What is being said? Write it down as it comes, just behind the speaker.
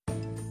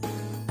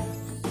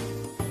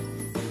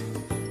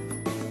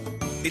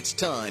It's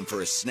time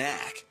for a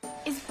snack.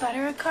 Is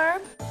butter a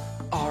carb?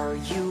 Are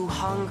you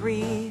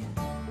hungry?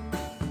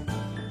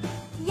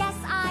 Yes,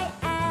 I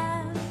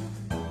am.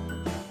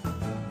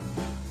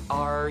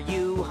 Are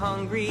you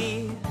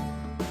hungry?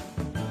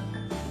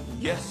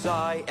 Yes,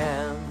 I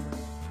am.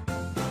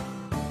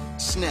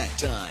 Snack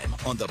time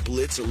on the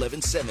Blitz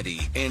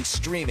 1170 and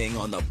streaming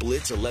on the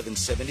Blitz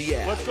 1170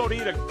 app. Let's go to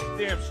eat a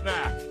damn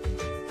snack.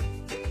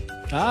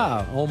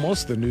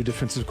 Almost the new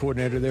defensive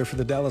coordinator there for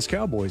the Dallas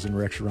Cowboys in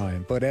Rex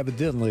Ryan. But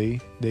evidently,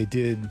 they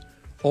did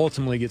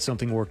ultimately get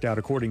something worked out,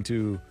 according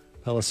to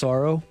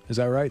Pelissaro. Is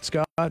that right,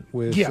 Scott?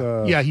 With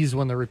yeah, he's the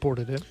one that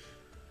reported it.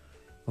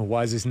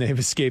 Why is his name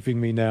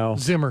escaping me now?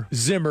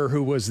 Zimmer,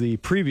 who was the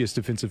previous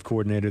defensive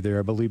coordinator there,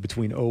 I believe,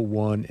 between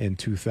 2001 and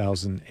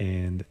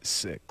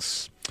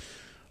 2006.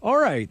 All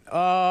right.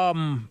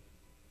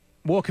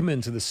 Welcome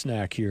into the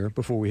snack here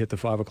before we hit the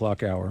 5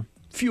 o'clock hour.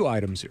 Few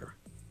items here.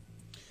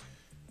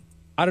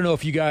 I don't know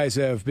if you guys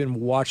have been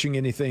watching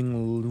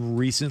anything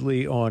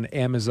recently on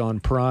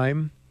Amazon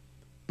Prime,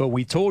 but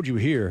we told you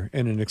here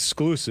in an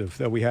exclusive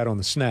that we had on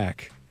the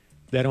snack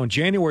that on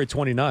January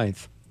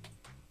 29th,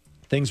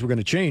 things were going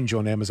to change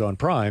on Amazon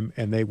Prime,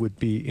 and they would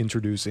be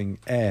introducing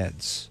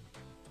ads.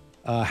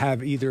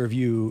 Have either of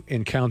you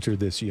encountered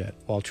this yet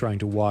while trying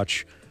to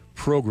watch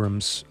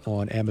programs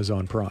on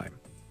Amazon Prime?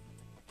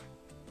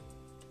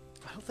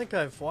 I don't think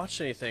I've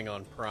watched anything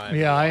on Prime.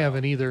 Yeah, I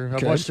haven't either. I've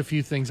Okay. watched a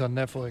few things on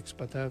Netflix,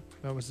 but that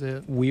was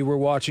it. We were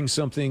watching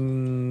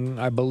something,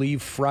 I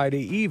believe,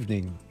 Friday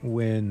evening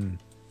when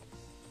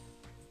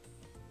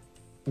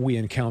we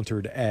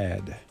encountered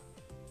ad,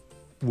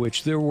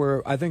 which there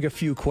were, I think, a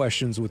few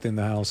questions within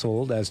the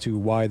household as to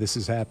why this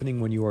is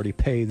happening when you already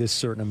pay this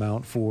certain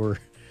amount for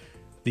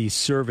the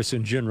service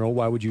in general.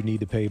 Why would you need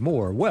to pay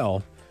more?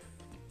 Well,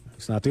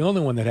 it's not the only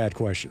one that had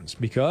questions,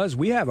 because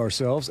we have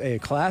ourselves a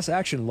class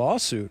action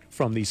lawsuit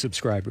from the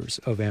subscribers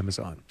of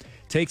Amazon.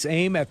 Takes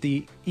aim at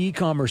the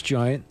e-commerce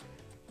giant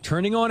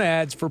turning on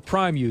ads for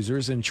Prime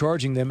users and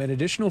charging them an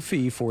additional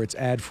fee for its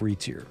ad-free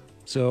tier.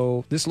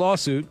 So this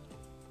lawsuit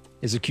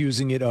is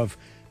accusing it of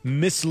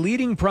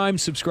misleading Prime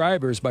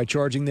subscribers by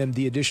charging them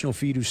the additional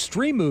fee to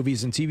stream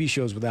movies and TV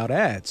shows without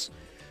ads.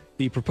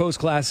 The proposed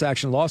class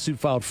action lawsuit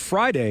filed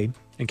Friday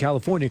in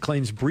California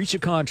claims breach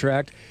of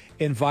contract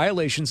and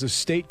violations of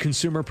state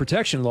consumer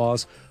protection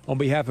laws on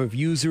behalf of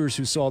users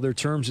who saw their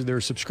terms of their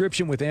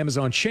subscription with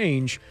Amazon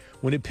change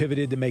when it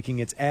pivoted to making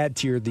its ad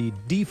tier the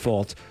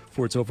default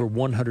for its over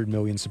 100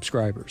 million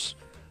subscribers.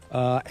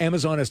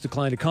 Amazon has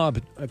declined to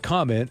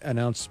comment, and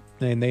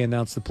they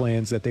announced the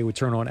plans that they would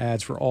turn on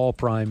ads for all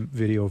Prime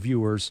Video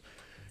viewers,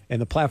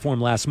 and the platform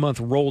last month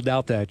rolled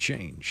out that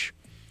change.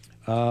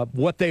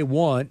 What they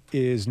want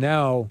is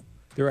now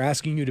they're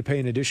asking you to pay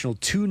an additional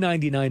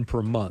 $2.99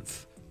 per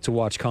month to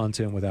watch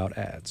content without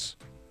ads.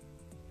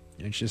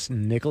 It's just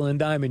nickel and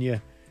diming you.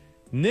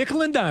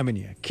 Nickel and diming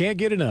you. Can't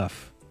get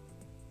enough.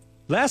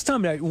 Last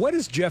time, what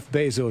is Jeff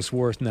Bezos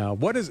worth now?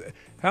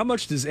 How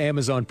much does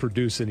Amazon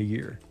produce in a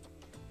year?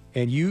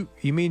 And you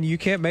mean you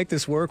can't make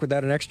this work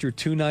without an extra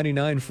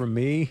 $2.99 from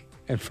me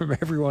and from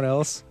everyone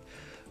else?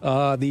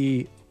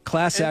 The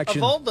class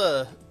action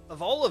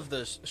of all of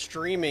the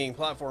streaming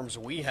platforms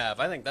we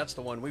have, I think that's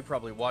the one we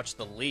probably watch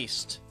the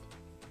least.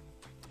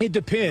 It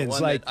depends.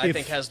 The one like that I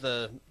think has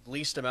the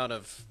least amount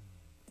of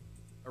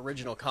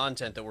original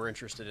content that we're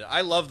interested in. I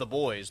love The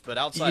Boys, but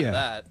outside of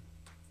that,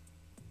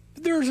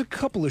 there's a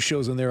couple of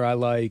shows in there I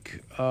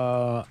like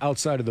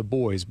outside of The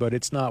Boys, but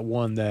it's not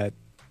one that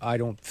I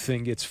don't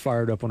think gets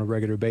fired up on a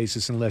regular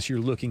basis unless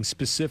you're looking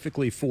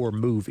specifically for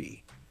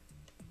movie.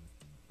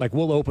 Like,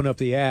 we'll open up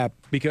the app,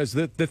 because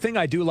the thing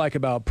I do like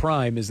about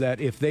Prime is that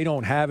if they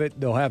don't have it,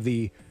 they'll have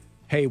the,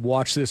 hey,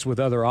 watch this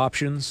with other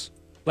options.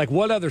 Like,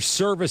 what other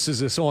service is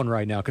this on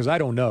right now? Because I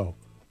don't know.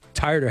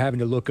 Tired of having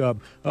to look up,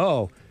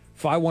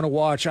 if I want to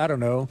watch, I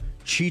don't know,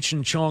 Cheech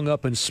and Chong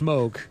Up in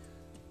Smoke,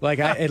 like,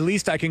 at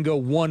least I can go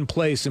one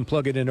place and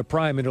plug it into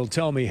Prime, and it'll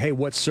tell me, hey,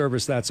 what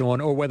service that's on,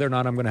 or whether or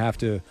not I'm going to have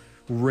to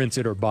rent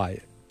it or buy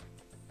it.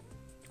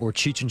 Or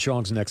Cheech and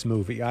Chong's next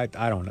movie. I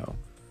don't know.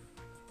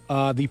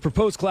 The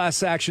proposed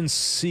class action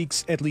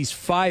seeks at least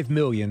 $5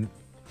 million.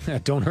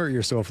 Don't hurt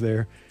yourself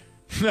there.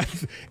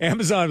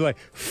 Amazon, like,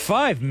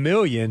 $5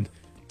 million?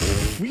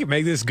 We can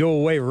make this go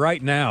away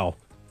right now.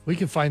 We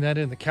can find that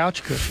in the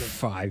couch cushion.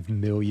 $5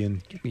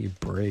 million. Give me a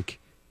break.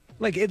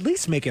 Like, at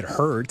least make it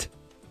hurt.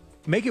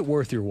 Make it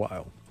worth your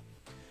while.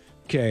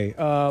 Okay,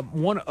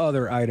 one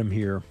other item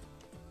here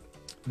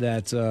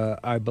that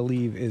I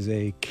believe is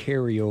a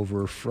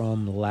carryover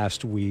from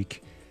last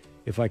week,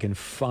 if I can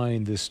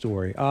find this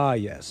story.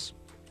 Yes.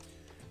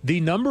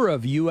 The number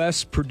of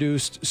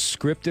U.S.-produced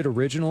scripted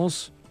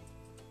originals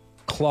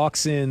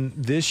clocks in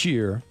this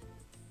year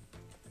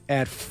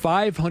at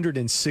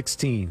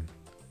 516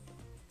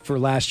 for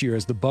last year,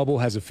 as the bubble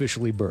has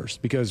officially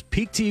burst, because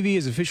peak TV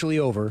is officially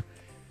over.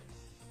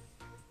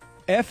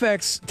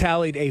 FX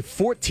tallied a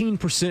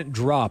 14%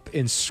 drop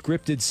in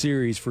scripted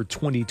series for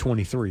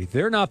 2023.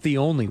 They're not the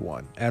only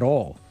one at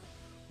all,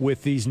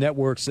 with these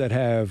networks that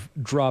have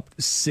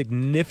dropped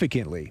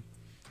significantly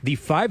The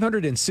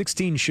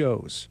 516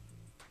 shows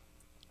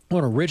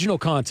on original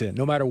content,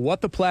 no matter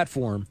what the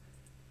platform,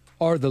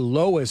 are the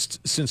lowest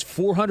since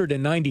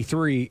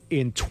 493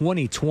 in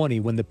 2020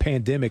 when the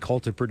pandemic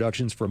halted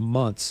productions for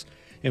months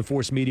and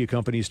forced media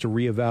companies to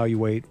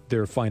reevaluate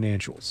their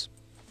financials.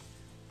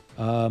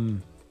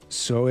 And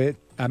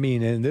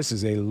this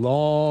is a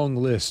long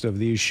list of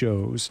these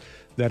shows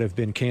that have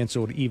been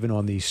canceled even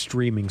on these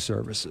streaming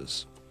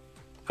services.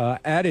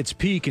 At its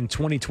peak in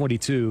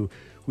 2022,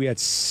 we had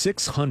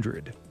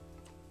 600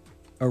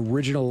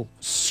 original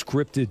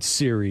scripted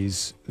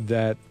series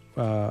that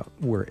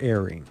were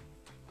airing.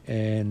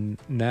 And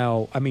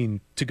now,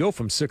 to go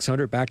from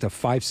 600 back to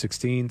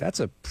 516, that's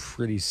a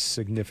pretty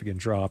significant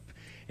drop.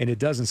 And it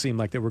doesn't seem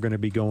like that we're going to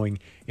be going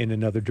in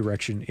another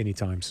direction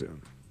anytime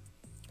soon.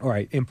 All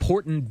right,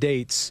 important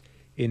dates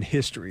in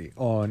history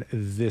on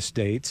this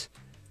date.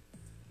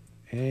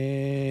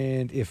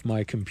 And if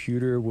my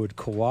computer would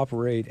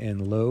cooperate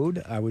and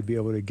load, I would be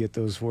able to get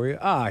those for you.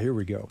 Here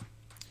we go.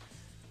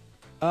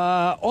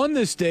 On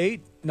this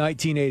date,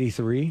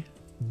 1983,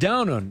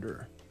 Down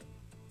Under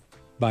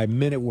by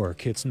Men at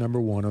Work hits number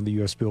 1 on the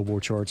U.S.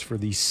 Billboard charts for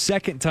the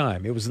second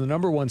time. It was the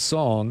number 1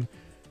 song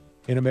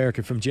in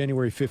America from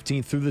January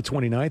 15th through the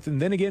 29th,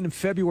 and then again in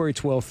February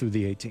 12th through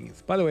the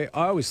 18th. By the way,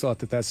 I always thought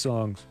that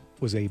song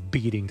was a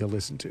beating to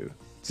listen to.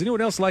 Does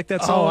anyone else like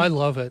that song? Oh, I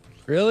love it.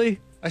 Really?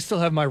 I still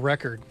have my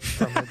record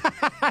from it.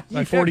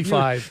 My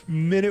 45.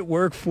 Men at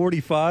Work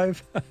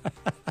 45?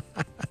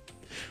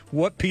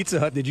 What Pizza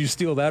Hut did you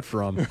steal that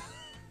from?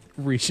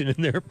 Reaching in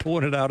there,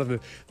 pulling it out of the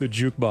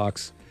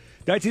jukebox.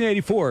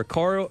 1984,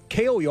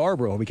 Cale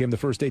Yarborough became the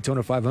first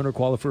Daytona 500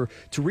 qualifier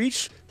to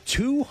reach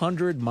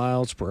 200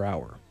 miles per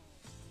hour.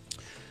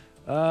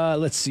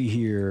 Let's see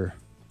here.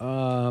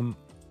 On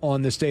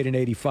this date in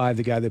 85,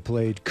 the guy that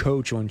played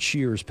Coach on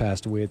Cheers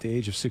passed away at the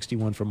age of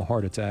 61 from a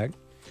heart attack.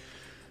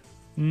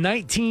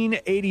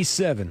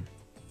 1987,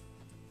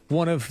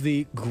 one of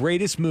the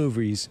greatest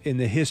movies in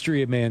the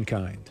history of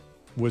mankind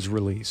was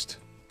released.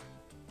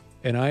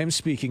 And I am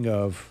speaking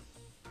of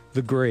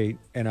the great,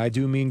 and I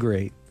do mean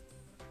great,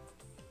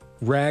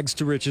 rags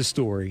to riches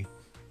story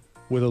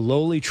with a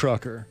lowly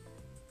trucker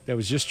that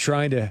was just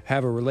trying to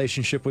have a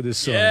relationship with his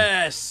son.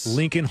 Yes!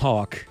 Lincoln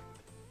Hawk.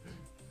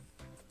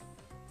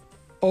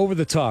 Over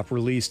the Top,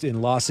 released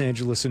in Los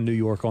Angeles and New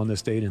York on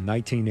this date in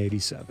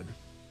 1987.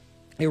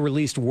 It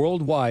released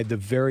worldwide the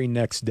very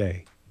next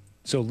day.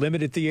 So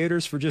limited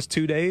theaters for just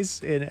 2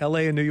 days in LA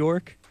and New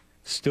York.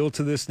 Still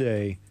to this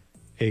day,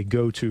 a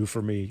go-to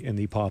for me in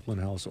the Poplin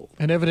household.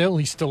 And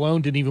evidently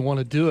Stallone didn't even want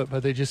to do it,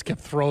 but they just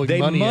kept throwing They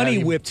money at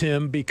him. whipped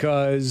him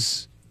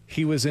because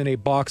he was in a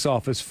box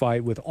office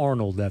fight with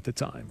Arnold at the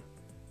time.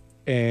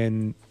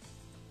 And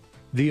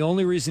the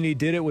only reason he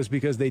did it was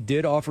because they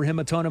did offer him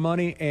a ton of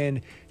money,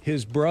 and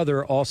his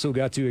brother also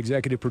got to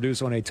executive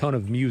produce on a ton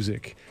of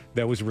music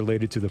that was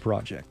related to the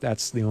project.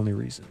 That's the only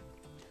reason.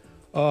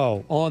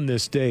 Oh, on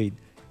this date,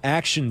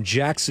 Action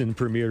Jackson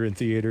premiered in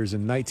theaters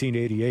in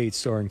 1988,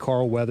 starring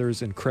Carl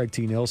Weathers and Craig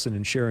T. Nelson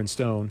and Sharon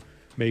Stone.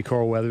 May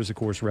Carl Weathers, of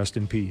course, rest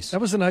in peace.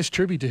 That was a nice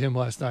tribute to him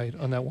last night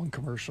on that one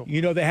commercial.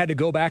 You know, they had to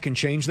go back and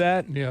change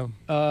that. Yeah.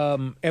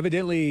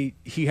 Evidently,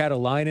 he had a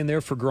line in there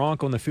for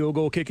Gronk on the field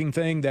goal kicking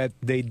thing that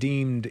they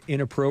deemed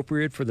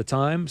inappropriate for the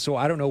time. So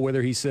I don't know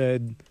whether he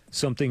said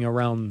something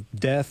around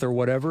death or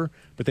whatever,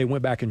 but they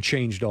went back and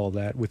changed all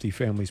that with the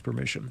family's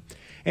permission.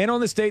 And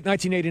on this date,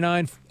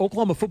 1989,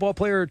 Oklahoma football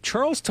player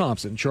Charles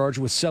Thompson, charged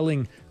with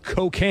selling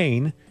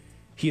cocaine.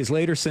 He is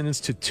later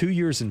sentenced to 2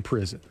 years in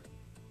prison.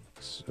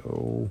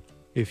 So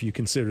if you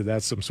consider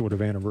that some sort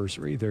of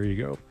anniversary, there you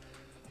go.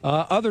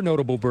 Other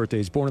notable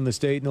birthdays born on this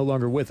date, no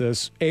longer with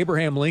us.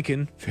 Abraham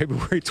Lincoln,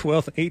 February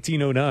 12th,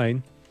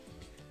 1809.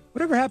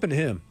 Whatever happened to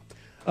him?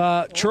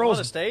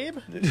 Honest Abe?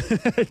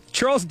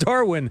 Charles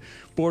Darwin,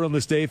 born on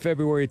this day,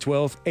 February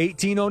 12th,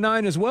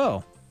 1809 as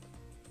well.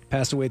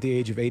 Passed away at the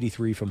age of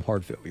 83 from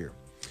heart failure.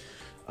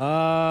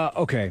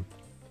 Okay,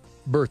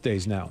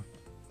 birthdays now.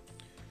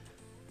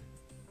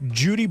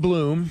 Judy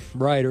Blume,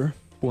 writer,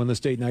 born on this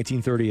date,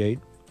 1938.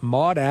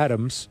 Maude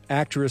Adams,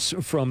 actress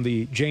from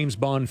the James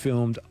Bond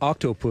film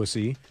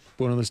Octopussy,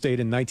 born on this date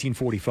in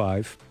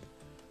 1945.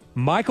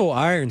 Michael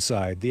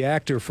Ironside, the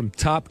actor from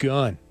Top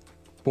Gun,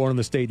 born on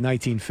this date,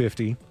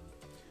 1950.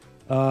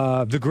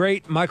 The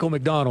great Michael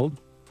McDonald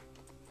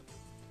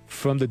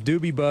from the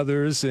Doobie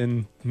Brothers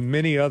and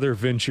many other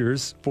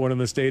ventures, born on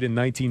this date in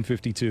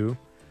 1952.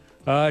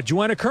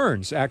 Joanna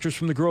Kearns, actress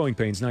from The Growing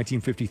Pains,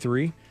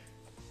 1953.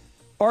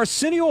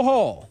 Arsenio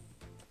Hall,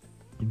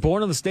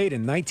 born on this date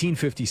in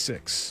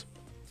 1956.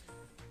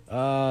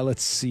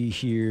 Let's see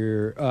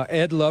here.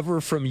 Ed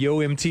Lover from Yo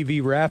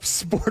MTV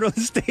Raps, born on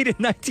this date in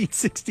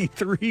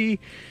 1963.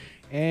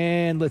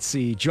 And let's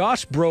see,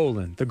 Josh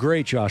Brolin, the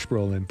great Josh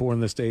Brolin, born on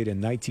this date in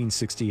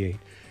 1968.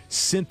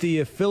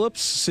 Cynthia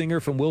Phillips, singer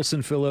from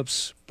Wilson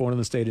Phillips, born on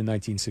this date in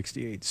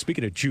 1968.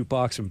 Speaking of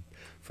jukebox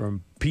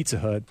from Pizza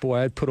Hut, boy,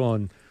 I'd put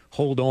on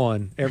Hold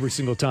On every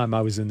single time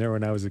I was in there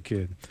when I was a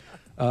kid.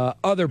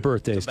 Other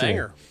birthdays today.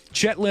 Banger.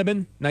 Chet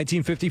Lemon,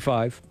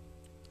 1955.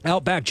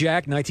 Outback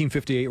Jack,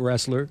 1958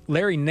 wrestler.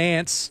 Larry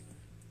Nance,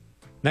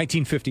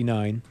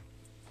 1959.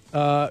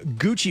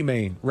 Gucci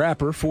Mane,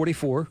 rapper,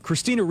 44.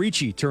 Christina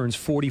Ricci turns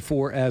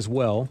 44 as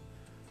well.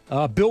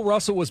 Bill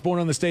Russell was born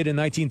on this date in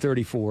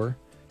 1934.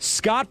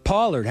 Scott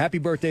Pollard, happy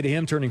birthday to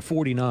him, turning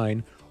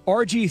 49.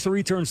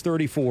 RG3 turns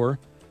 34.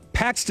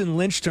 Paxton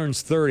Lynch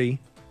turns 30.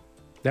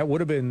 That would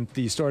have been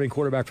the starting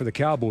quarterback for the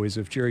Cowboys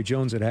if Jerry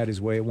Jones had had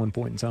his way at one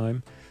point in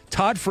time.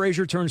 Todd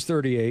Frazier turns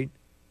 38.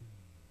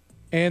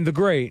 And the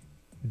great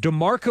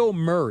DeMarco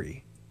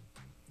Murray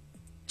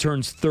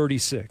turns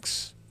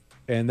 36.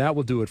 And that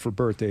will do it for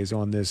birthdays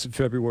on this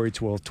February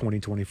 12th,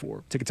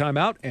 2024. Take a time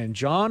out, and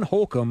John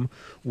Holcomb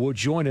will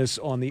join us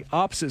on the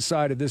opposite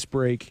side of this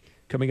break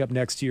coming up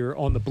next year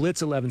on the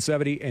Blitz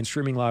 1170 and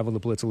streaming live on the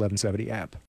Blitz 1170 app.